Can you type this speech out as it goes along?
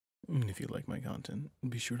If you like my content,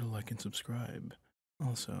 be sure to like and subscribe.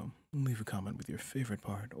 Also, leave a comment with your favorite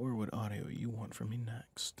part or what audio you want from me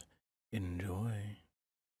next. Enjoy.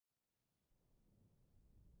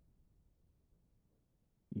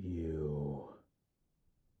 You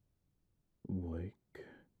wake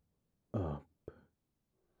up.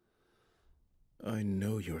 I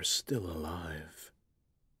know you're still alive,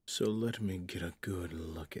 so let me get a good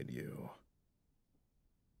look at you.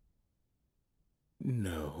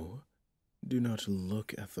 No, do not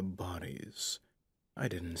look at the bodies. I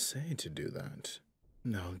didn't say to do that.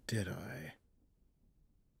 Now, did I?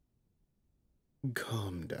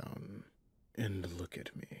 Calm down and look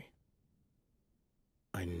at me.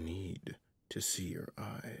 I need to see your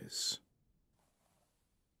eyes.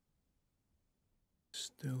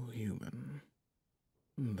 Still human,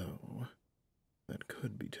 though that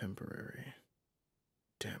could be temporary.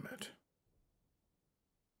 Damn it.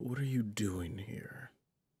 What are you doing here?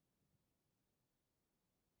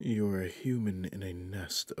 You're a human in a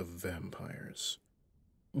nest of vampires.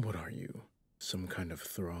 What are you, some kind of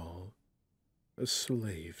thrall? A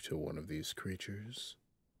slave to one of these creatures?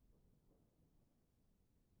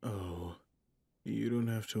 Oh, you don't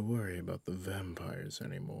have to worry about the vampires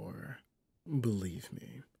anymore. Believe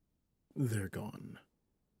me, they're gone.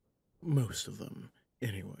 Most of them,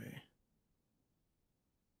 anyway.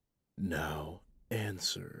 Now,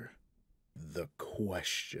 answer the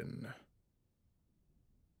question.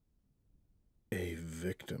 A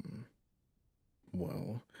victim.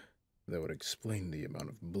 Well, that would explain the amount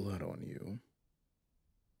of blood on you.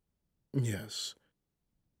 Yes,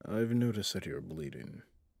 I've noticed that you're bleeding.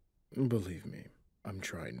 Believe me, I'm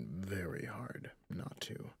trying very hard not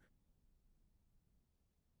to.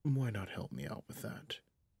 Why not help me out with that?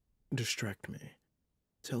 Distract me.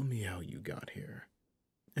 Tell me how you got here.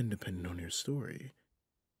 And depending on your story,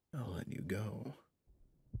 I'll let you go.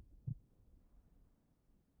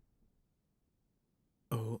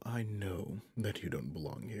 Oh, I know that you don't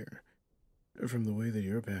belong here. From the way that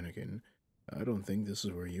you're panicking, I don't think this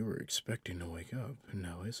is where you were expecting to wake up,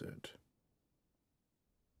 now is it?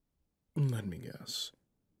 Let me guess.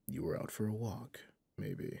 You were out for a walk,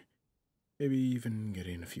 maybe. Maybe even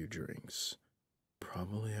getting a few drinks.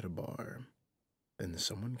 Probably at a bar. Then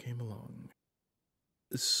someone came along.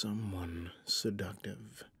 Someone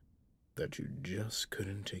seductive that you just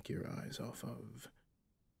couldn't take your eyes off of.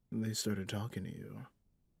 They started talking to you,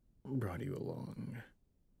 brought you along,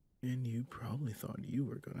 and you probably thought you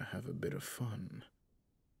were going to have a bit of fun.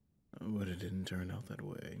 But it didn't turn out that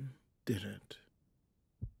way, did it?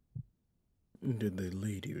 Did they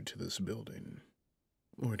lead you to this building?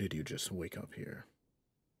 Or did you just wake up here?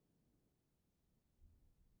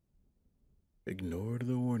 Ignored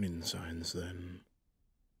the warning signs, then.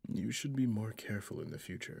 You should be more careful in the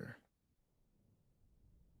future.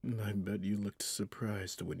 I bet you looked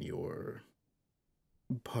surprised when your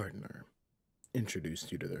partner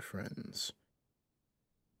introduced you to their friends.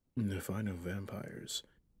 If I know vampires,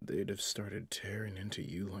 they'd have started tearing into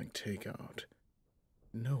you like takeout.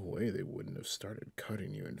 No way they wouldn't have started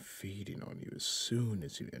cutting you and feeding on you as soon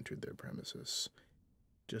as you entered their premises.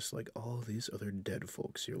 Just like all these other dead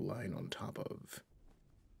folks you're lying on top of.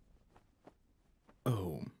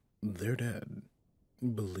 Oh, they're dead.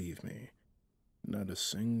 Believe me, not a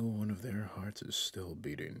single one of their hearts is still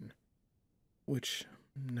beating. Which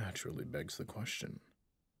naturally begs the question,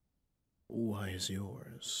 why is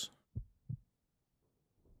yours?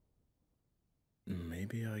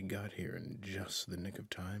 Maybe I got here in just the nick of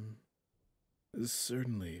time?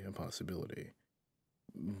 Certainly a possibility.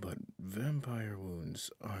 But vampire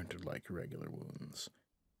wounds aren't like regular wounds.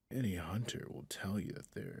 Any hunter will tell you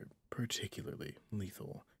that they're particularly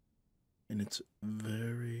lethal, and it's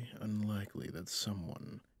very unlikely that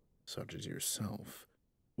someone, such as yourself,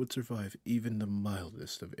 would survive even the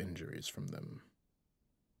mildest of injuries from them.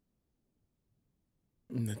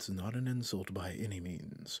 It's not an insult by any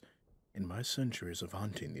means. In my centuries of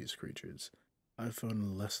hunting these creatures, I've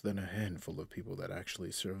found less than a handful of people that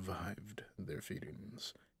actually survived their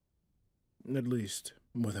feedings. At least,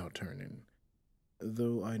 without turning.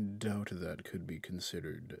 Though I doubt that could be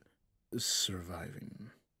considered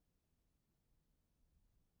surviving.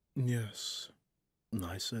 Yes,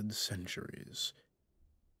 I said centuries.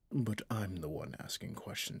 But I'm the one asking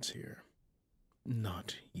questions here,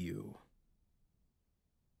 not you.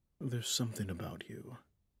 There's something about you.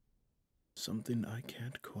 Something I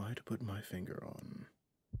can't quite put my finger on.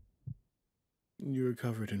 You're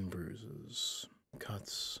covered in bruises,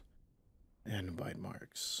 cuts, and bite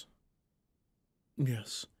marks.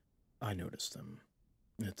 Yes, I noticed them.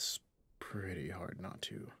 It's pretty hard not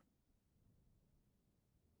to.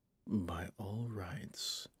 By all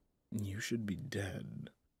rights, you should be dead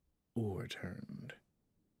or turned,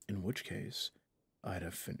 in which case I'd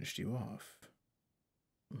have finished you off.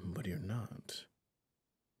 But you're not.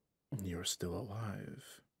 You're still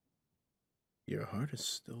alive. Your heart is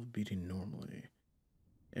still beating normally,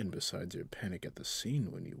 and besides your panic at the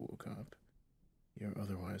scene when you woke up, you're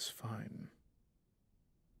otherwise fine.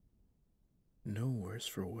 No worse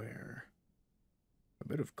for wear. A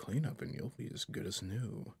bit of cleanup and you'll be as good as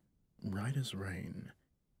new, right as rain.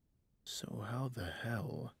 So how the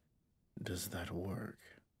hell does that work?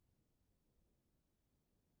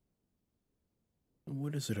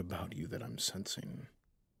 What is it about you that I'm sensing?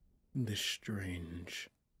 This strange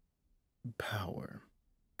power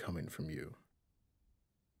coming from you.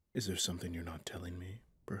 Is there something you're not telling me,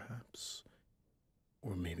 perhaps?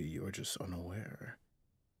 Or maybe you're just unaware,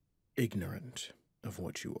 ignorant of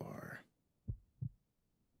what you are.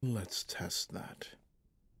 Let's test that.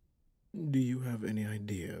 Do you have any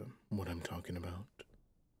idea what I'm talking about?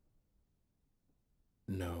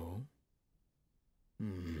 No?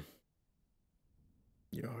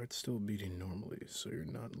 Your heart's still beating normally, so you're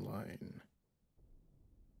not lying.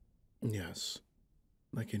 Yes,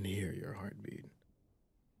 I can hear your heartbeat.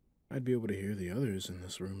 I'd be able to hear the others in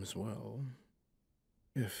this room as well,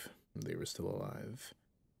 if they were still alive.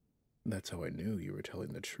 That's how I knew you were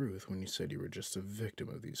telling the truth when you said you were just a victim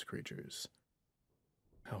of these creatures.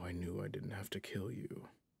 How I knew I didn't have to kill you.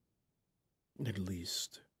 At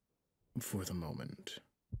least, for the moment.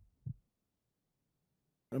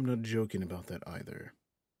 I'm not joking about that either.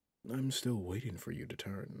 I'm still waiting for you to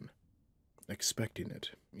turn. Expecting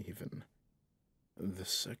it, even. The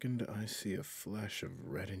second I see a flash of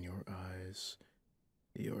red in your eyes,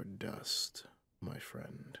 you're dust, my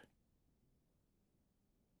friend.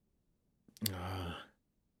 Ah,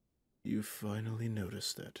 you finally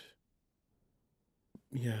noticed it.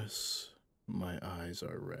 Yes, my eyes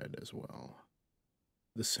are red as well.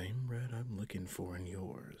 The same red I'm looking for in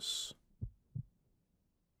yours.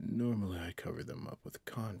 Normally I cover them up with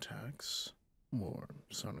contacts, or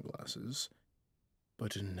sunglasses,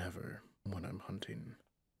 but never when I'm hunting.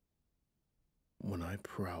 When I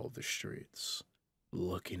prowl the streets,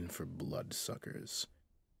 looking for bloodsuckers,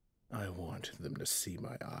 I want them to see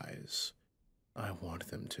my eyes. I want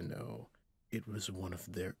them to know it was one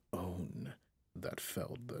of their own that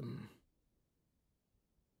felled them.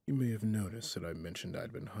 You may have noticed that I mentioned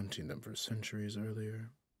I'd been hunting them for centuries earlier.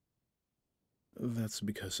 That's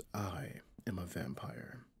because I am a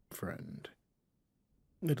vampire, friend.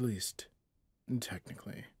 At least,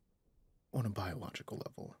 technically, on a biological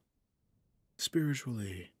level.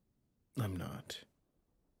 Spiritually, I'm not.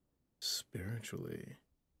 Spiritually,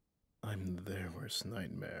 I'm their worst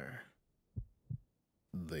nightmare.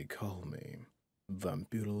 They call me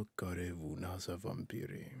Vampiro care vunaza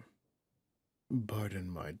vampiri. Pardon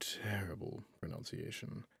my terrible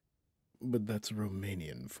pronunciation, but that's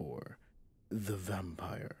Romanian for the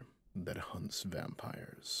vampire that hunts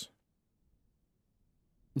vampires.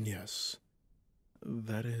 Yes,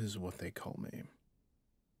 that is what they call me,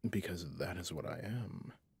 because that is what I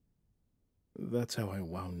am. That's how I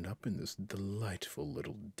wound up in this delightful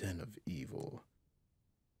little den of evil.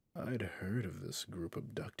 I'd heard of this group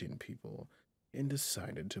abducting people and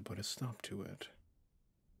decided to put a stop to it.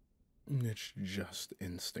 It's just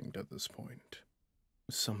instinct at this point.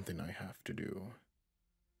 Something I have to do.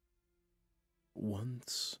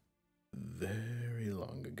 Once, very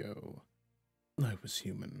long ago, I was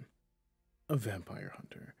human, a vampire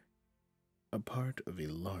hunter, a part of a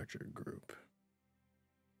larger group,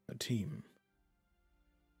 a team.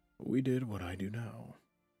 We did what I do now,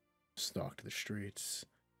 stalked the streets,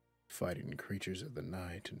 fighting creatures of the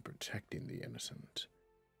night and protecting the innocent.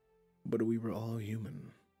 But we were all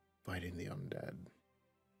human, fighting the undead.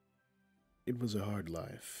 It was a hard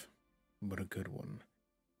life, but a good one.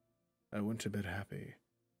 I went to bed happy,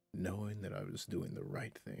 knowing that I was doing the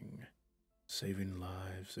right thing, saving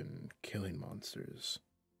lives and killing monsters.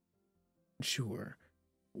 Sure,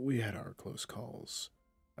 we had our close calls,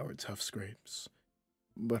 our tough scrapes,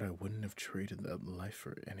 but I wouldn't have traded that life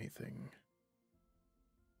for anything.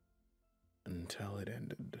 Until it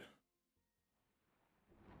ended.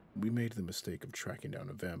 We made the mistake of tracking down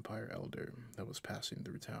a vampire elder that was passing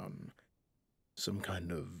through town. Some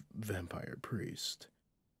kind of vampire priest.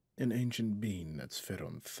 An ancient being that's fed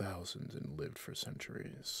on thousands and lived for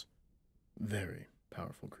centuries. Very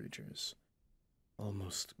powerful creatures.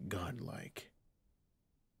 Almost godlike.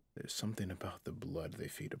 There's something about the blood they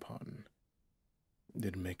feed upon.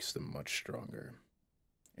 It makes them much stronger.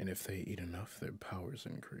 And if they eat enough, their powers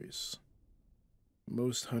increase.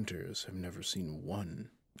 Most hunters have never seen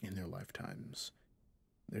one in their lifetimes.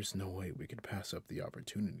 There's no way we could pass up the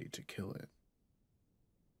opportunity to kill it.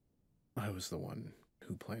 I was the one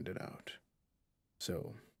who planned it out,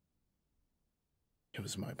 so it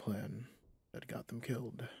was my plan that got them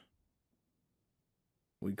killed.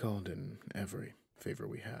 We called in every favor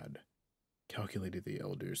we had, calculated the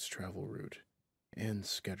Elder's travel route and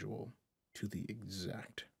schedule to the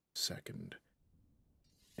exact second,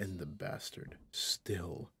 and the bastard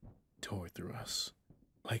still tore through us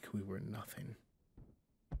like we were nothing.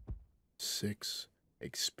 6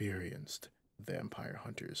 experienced vampire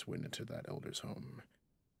hunters went into that Elder's home,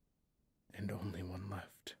 and only one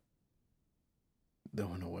left.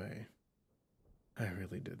 Though in a way, I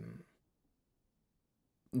really didn't.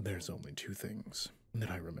 There's only 2 things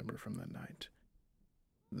that I remember from that night.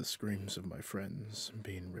 The screams of my friends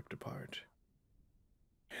being ripped apart,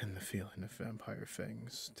 and the feeling of vampire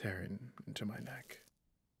fangs tearing into my neck.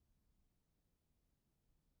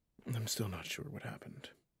 I'm still not sure what happened,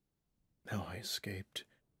 how I escaped,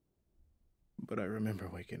 but I remember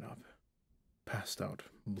waking up, passed out,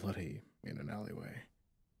 bloody, in an alleyway.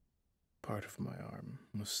 Part of my arm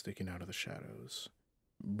was sticking out of the shadows,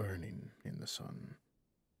 burning in the sun.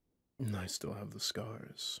 And I still have the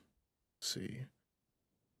scars. See?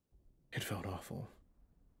 It felt awful.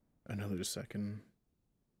 Another second,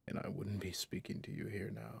 and I wouldn't be speaking to you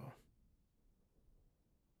here now.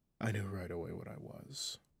 I knew right away what I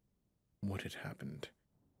was, what had happened,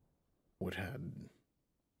 what had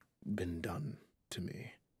been done to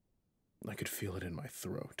me. I could feel it in my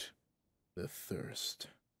throat, the thirst,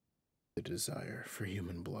 the desire for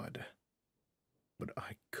human blood. But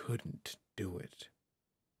I couldn't do it.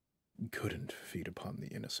 Couldn't feed upon the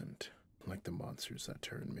innocent, like the monsters that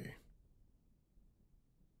turned me.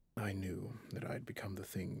 I knew that I'd become the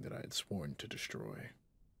thing that I had sworn to destroy,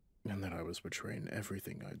 and that I was betraying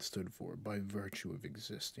everything I'd stood for by virtue of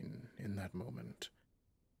existing in that moment.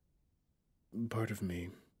 Part of me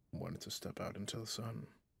wanted to step out into the sun,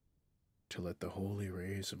 to let the holy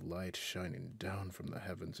rays of light shining down from the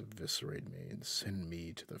heavens eviscerate me and send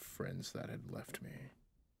me to the friends that had left me.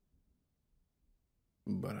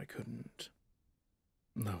 But I couldn't.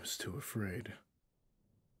 I was too afraid.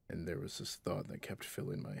 And there was this thought that kept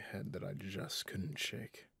filling my head that I just couldn't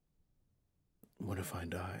shake. What if I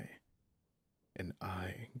die, and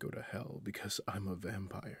I go to hell because I'm a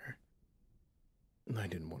vampire? And I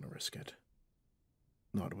didn't want to risk it.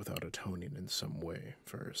 Not without atoning in some way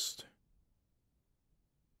first.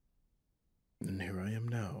 And here I am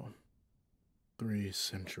now, 3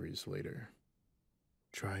 centuries later,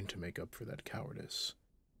 trying to make up for that cowardice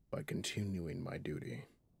by continuing my duty,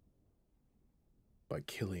 by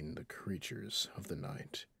killing the creatures of the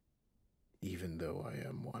night, even though I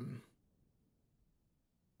am one.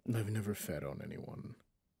 I've never fed on anyone,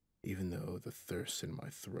 even though the thirst in my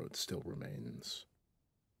throat still remains.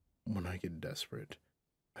 When I get desperate,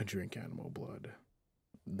 I drink animal blood,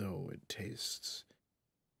 though it tastes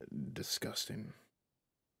disgusting.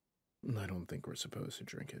 I don't think we're supposed to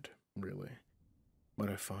drink it, really. But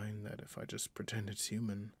I find that if I just pretend it's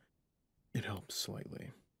human, it helps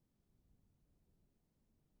slightly.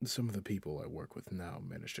 Some of the people I work with now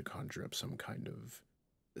manage to conjure up some kind of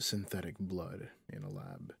synthetic blood in a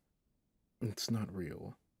lab. It's not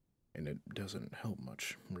real, and it doesn't help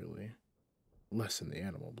much, really. Less than the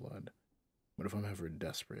animal blood. But if I'm ever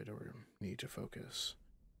desperate or need to focus,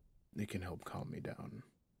 it can help calm me down.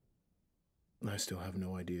 I still have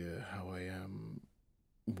no idea how I am,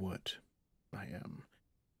 what I am,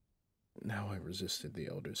 how I resisted the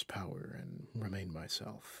Elder's power and remained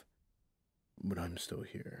myself. But I'm still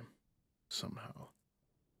here, somehow.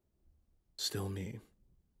 Still me.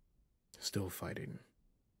 Still fighting.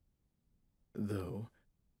 Though,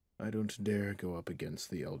 I don't dare go up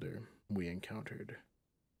against the Elder we encountered.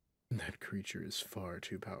 That creature is far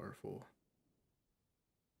too powerful.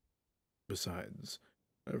 Besides,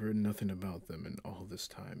 I've heard nothing about them in all this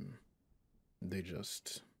time. They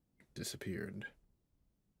just disappeared.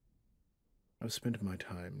 I've spent my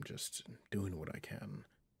time just doing what I can,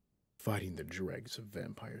 fighting the dregs of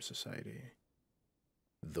vampire society.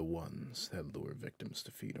 The ones that lure victims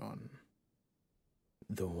to feed on.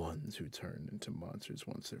 The ones who turn into monsters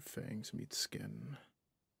once their fangs meet skin.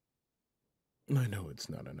 I know it's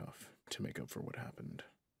not enough to make up for what happened,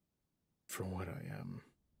 for what I am,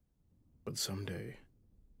 but someday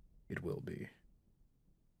it will be.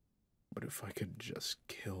 But if I could just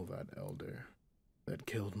kill that Elder that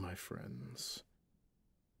killed my friends,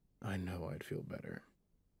 I know I'd feel better.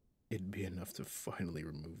 It'd be enough to finally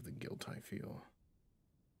remove the guilt I feel.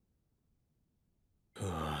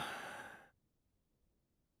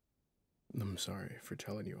 I'm sorry for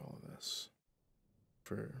telling you all of this.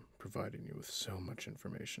 for providing you with so much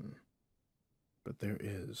information, but there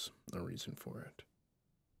is a reason for it.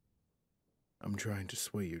 I'm trying to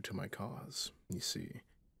sway you to my cause, you see.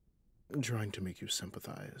 I'm trying to make you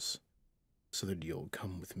sympathize, so that you'll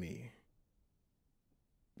come with me.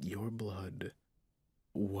 Your blood,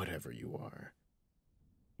 whatever you are,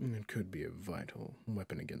 it could be a vital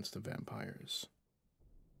weapon against the vampires.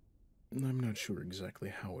 I'm not sure exactly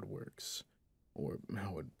how it works, or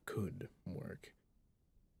how it could work,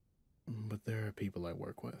 but there are people I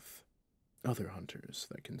work with, other hunters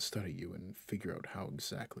that can study you and figure out how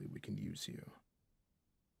exactly we can use you.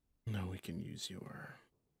 Now we can use your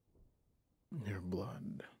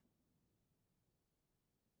blood.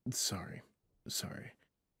 Sorry.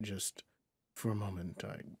 Just for a moment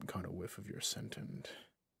I caught a whiff of your scent and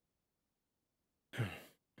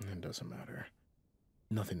it doesn't matter.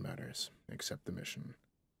 Nothing matters except the mission.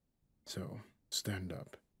 So, stand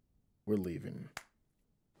up. We're leaving.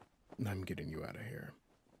 I'm getting you out of here.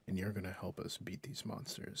 And you're gonna help us beat these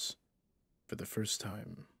monsters. For the first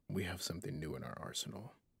time, we have something new in our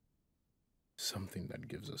arsenal. Something that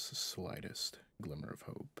gives us the slightest glimmer of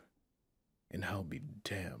hope. And I'll be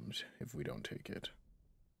damned if we don't take it.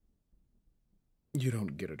 You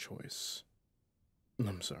don't get a choice.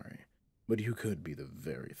 I'm sorry, but you could be the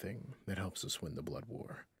very thing that helps us win the Blood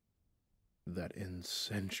War. That ends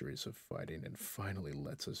centuries of fighting and finally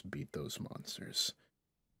lets us beat those monsters.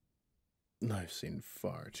 I've seen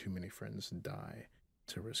far too many friends die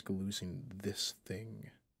to risk losing this thing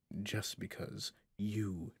just because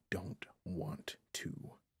you don't want to.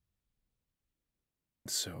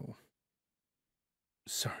 So,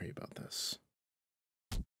 sorry about this.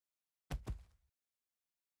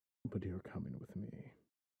 But you're coming with me.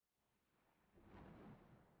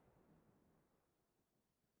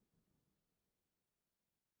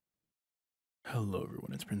 Hello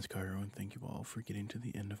everyone, it's Prince Kairo, and thank you all for getting to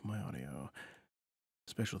the end of my audio.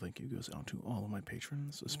 Special thank you goes out to all of my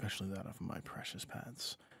patrons, especially that of my precious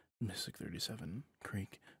pets. Mystic37,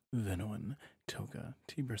 Creek, Venoan, Toka,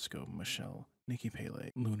 T. Briscoe, Michelle, Nikki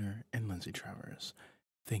Pele, Lunar, and Lindsay Travers.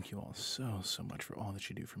 Thank you all so much for all that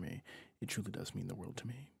you do for me. It truly does mean the world to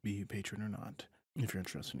me, be you patron or not. If you're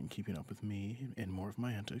interested in keeping up with me and more of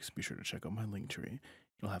my antics, be sure to check out my link tree.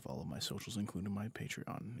 You'll have all of my socials, including my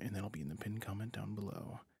Patreon, and that'll be in the pinned comment down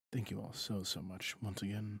below. Thank you all so much. Once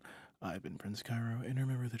again, I've been Prince Kairo, and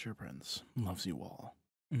remember that your prince loves you all.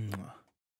 Mwah.